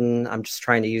buttons hidden. I'm just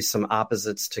trying to use some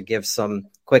opposites to give some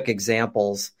quick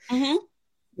examples. Mm-hmm.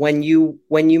 When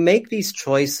you make these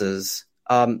choices,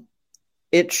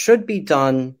 it should be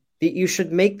done that you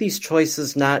should make these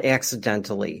choices not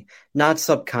accidentally, not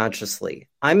subconsciously.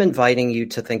 I'm inviting you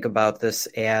to think about this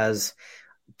as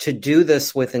to do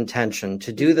this with intention,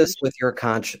 to do this with your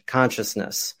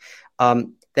consciousness.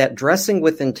 That dressing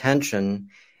with intention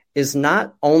is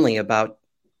not only about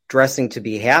dressing to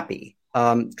be happy.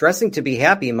 Dressing to be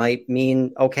happy might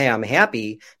mean, okay, I'm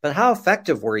happy, but how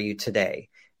effective were you today?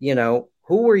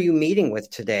 Who were you meeting with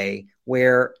today,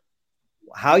 where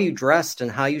how you dressed and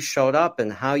how you showed up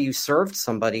and how you served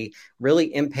somebody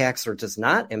really impacts or does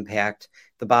not impact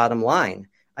the bottom line.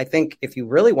 I think if you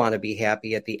really want to be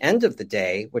happy at the end of the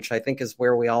day, which I think is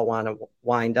where we all want to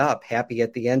wind up, happy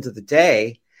at the end of the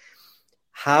day,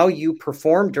 how you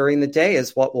perform during the day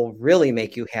is what will really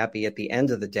make you happy at the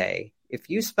end of the day. If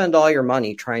you spend all your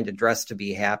money trying to dress to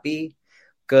be happy,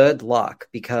 good luck,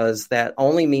 because that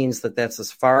only means that that's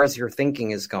as far as your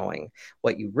thinking is going.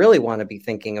 What you really want to be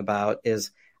thinking about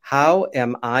is, how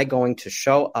am I going to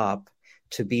show up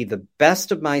to be the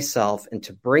best of myself and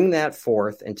to bring that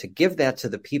forth and to give that to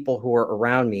the people who are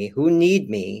around me, who need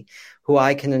me, who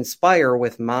I can inspire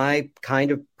with my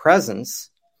kind of presence.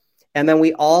 And then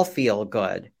we all feel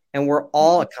good and we're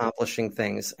all accomplishing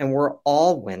things and we're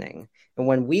all winning. And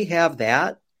when we have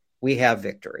that, we have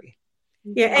victory.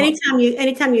 Yeah,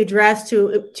 anytime you dress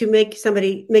to make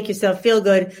yourself feel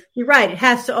good, you're right. It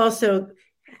has to also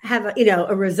have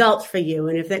a result for you.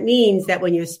 And if that means that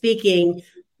when you're speaking,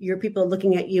 your people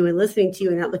looking at you and listening to you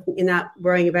and not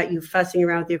worrying about you fussing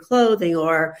around with your clothing,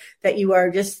 or that you are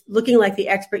just looking like the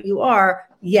expert you are,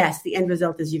 yes, the end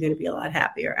result is you're going to be a lot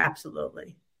happier.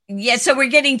 Absolutely. Yeah, so we're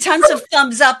getting tons of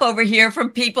thumbs up over here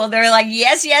from people. They're like,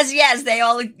 yes, yes, yes. They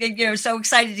all, so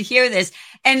excited to hear this.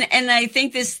 And I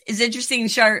think this is interesting.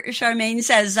 Charmaine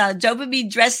says, dopamine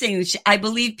dressing. I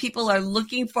believe people are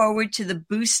looking forward to the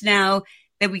boost now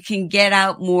that we can get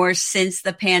out more since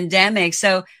the pandemic.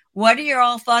 So what are your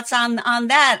all thoughts on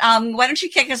that? Why don't you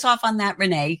kick us off on that,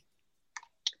 Renee?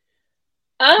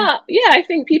 Yeah, I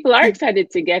think people are excited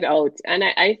to get out. And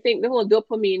I think the whole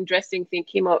dopamine dressing thing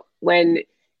came up when,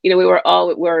 we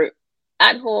were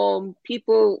at home,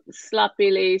 people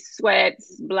sloppily,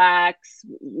 sweats, blacks,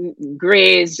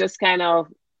 grays, just kind of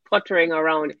puttering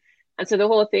around. And so the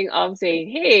whole thing of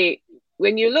saying, hey,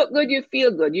 when you look good, you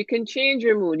feel good. You can change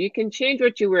your mood. You can change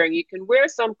what you're wearing. You can wear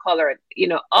some color.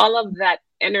 All of that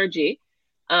energy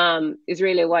is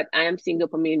really what I am seeing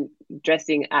dopamine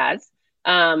dressing as.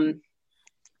 And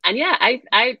yeah,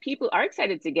 I people are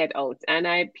excited to get out,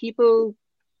 and people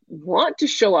want to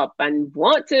show up and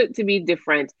want to be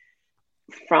different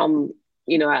from,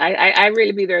 I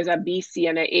really believe there's a BC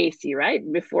and an AC, right?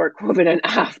 Before COVID and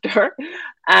after.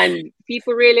 And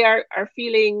people really are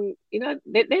feeling, they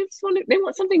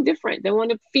want something different. They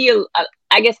want to feel,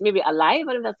 I guess maybe alive.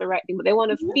 I don't know if that's the right thing, but they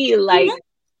want to feel like,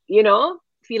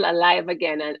 feel alive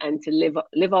again and to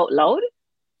live out loud.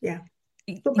 Yeah.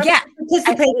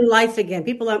 Participate in life again.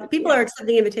 People are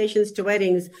accepting invitations to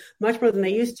weddings much more than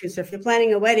they used to. So if you're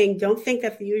planning a wedding, don't think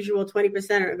that the usual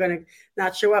 20% are going to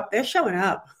not show up. They're showing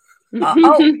up.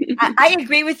 I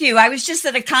agree with you. I was just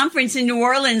at a conference in New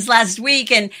Orleans last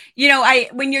week, and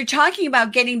when you're talking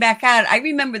about getting back out, I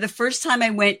remember the first time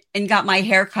I went and got my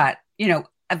hair cut,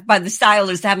 by the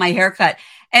stylist to have my hair cut.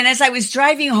 And as I was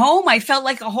driving home, I felt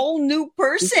like a whole new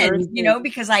person,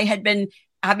 because I had been,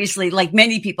 obviously, like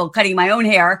many people, cutting my own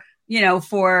hair,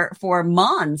 for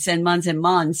months and months and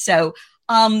months. So,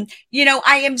 I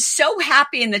am so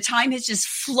happy, and the time has just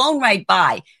flown right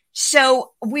by.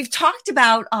 So we've talked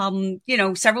about,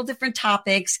 several different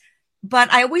topics,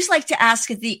 but I always like to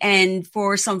ask at the end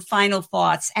for some final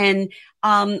thoughts. And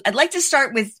I'd like to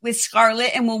start with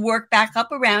Scarlett, and we'll work back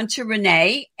up around to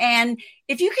Renee. And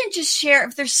if you can just share,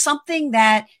 if there's something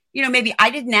that, maybe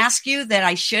I didn't ask you that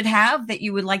I should have, that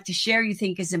you would like to share, you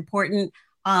think is important.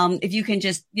 If you can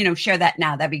just, share that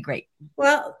now, that'd be great.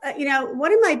 Well,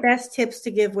 one of my best tips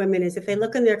to give women is if they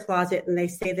look in their closet and they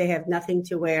say they have nothing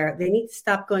to wear, they need to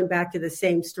stop going back to the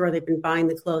same store they've been buying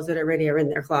the clothes that already are in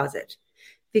their closet.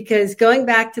 Because going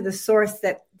back to the source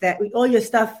that all your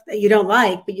stuff that you don't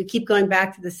like, but you keep going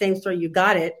back to the same store you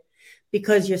got it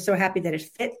because you're so happy that it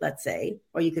fit, let's say,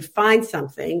 or you could find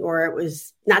something, or it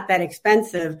was not that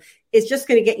expensive, it's just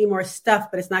going to get you more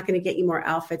stuff, but it's not going to get you more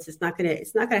outfits. It's not going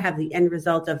to have the end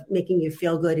result of making you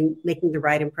feel good and making the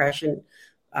right impression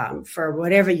for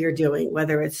whatever you're doing,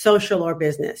 whether it's social or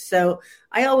business. So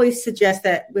I always suggest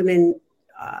that women,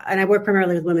 and I work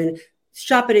primarily with women,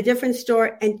 shop at a different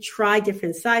store and try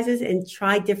different sizes and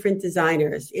try different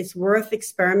designers. It's worth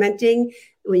experimenting.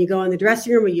 When you go in the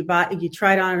dressing room or you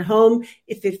try it on at home,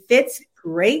 if it fits,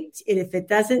 great. And if it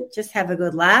doesn't, just have a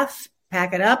good laugh,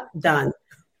 pack it up, done.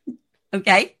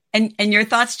 Okay. And your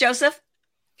thoughts, Joseph?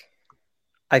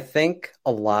 I think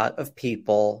a lot of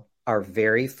people are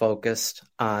very focused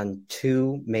on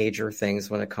two major things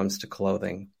when it comes to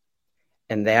clothing,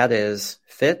 and that is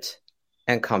fit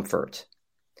and comfort.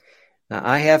 Now,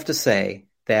 I have to say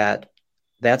that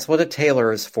that's what a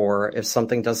tailor is for if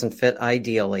something doesn't fit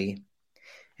ideally.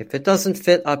 If it doesn't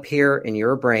fit up here in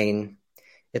your brain,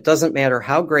 it doesn't matter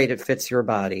how great it fits your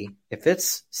body. If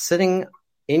it's sitting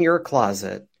in your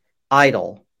closet,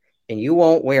 idle, and you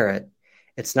won't wear it,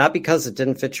 it's not because it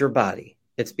didn't fit your body.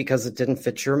 It's because it didn't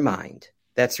fit your mind.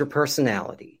 That's your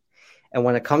personality. And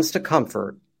when it comes to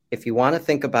comfort, if you want to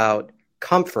think about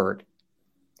comfort,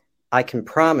 I can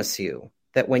promise you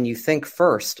that when you think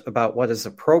first about what is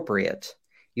appropriate,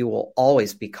 you will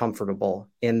always be comfortable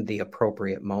in the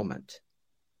appropriate moment.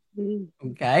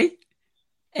 Okay.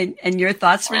 And your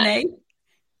thoughts, Renee?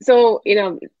 So,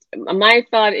 my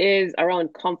thought is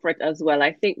around comfort as well.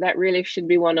 I think that really should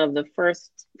be one of the first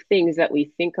things that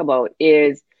we think about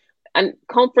is, and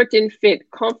comfort in fit,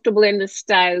 comfortable in the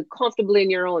style, comfortable in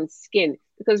your own skin.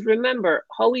 Because remember,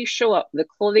 how we show up, the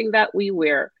clothing that we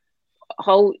wear,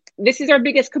 this is our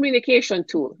biggest communication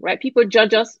tool, right? People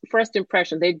judge us first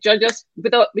impression. They judge us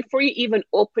before you even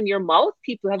open your mouth.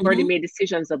 People have already made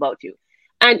decisions about you,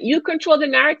 and you control the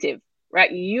narrative,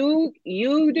 right? You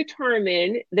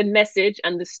determine the message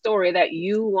and the story that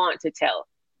you want to tell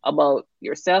about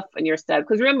yourself and your style.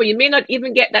 Because remember, you may not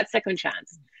even get that second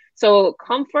chance. So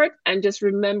comfort, and just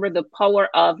remember the power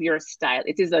of your style.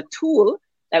 It is a tool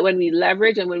that when we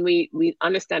leverage and when we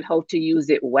understand how to use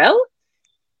it well,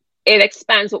 it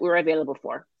expands what we're available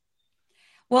for.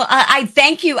 Well, I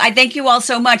thank you. I thank you all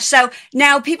so much. So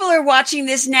now people are watching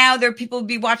this now. People will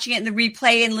be watching it in the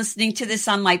replay and listening to this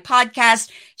on my podcast.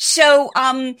 So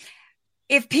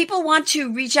if people want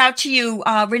to reach out to you,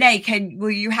 Renee,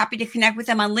 were you happy to connect with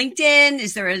them on LinkedIn?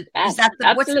 What's the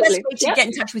best way to get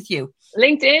in touch with you?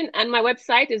 LinkedIn, and my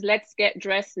website is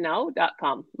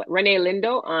letsgetdressednow.com. But Renee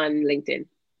Lindo on LinkedIn.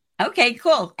 Okay,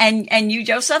 cool. And you,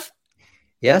 Joseph?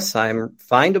 Yes, I'm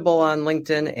findable on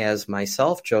LinkedIn as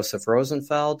myself, Joseph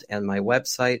Rosenfeld, and my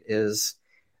website is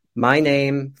my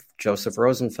name,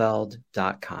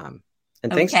 josephrosenfeld.com.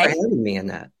 And thanks for having me in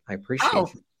that. I appreciate it.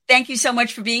 Thank you so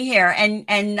much for being here.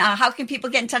 And how can people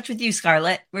get in touch with you,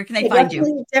 Scarlett? Where can they find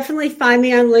you? Definitely find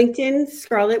me on LinkedIn,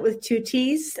 Scarlett with 2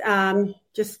 T's.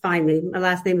 Just find me. My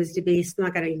last name is DeBeese.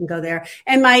 You can go there.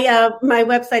 And my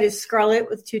website is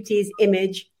Scarlett with 2 T's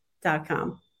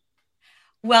image.com.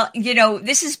 Well,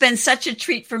 this has been such a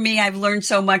treat for me. I've learned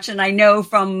so much, and I know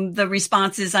from the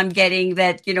responses I'm getting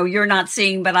that, you're not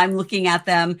seeing, but I'm looking at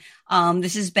them.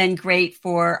 This has been great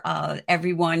for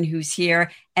everyone who's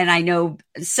here. And I know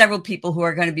several people who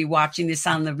are going to be watching this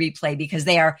on the replay because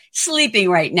they are sleeping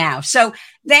right now. So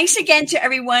thanks again to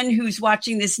everyone who's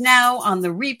watching this now on the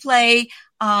replay.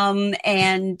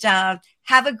 And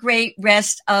have a great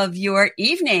rest of your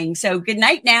evening. So good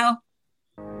night now.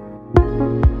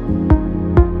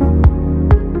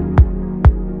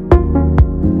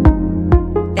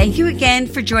 Thank you again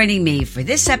for joining me for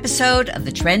this episode of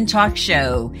the Trend Talk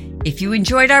Show. If you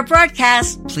enjoyed our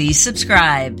broadcast, please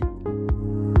subscribe.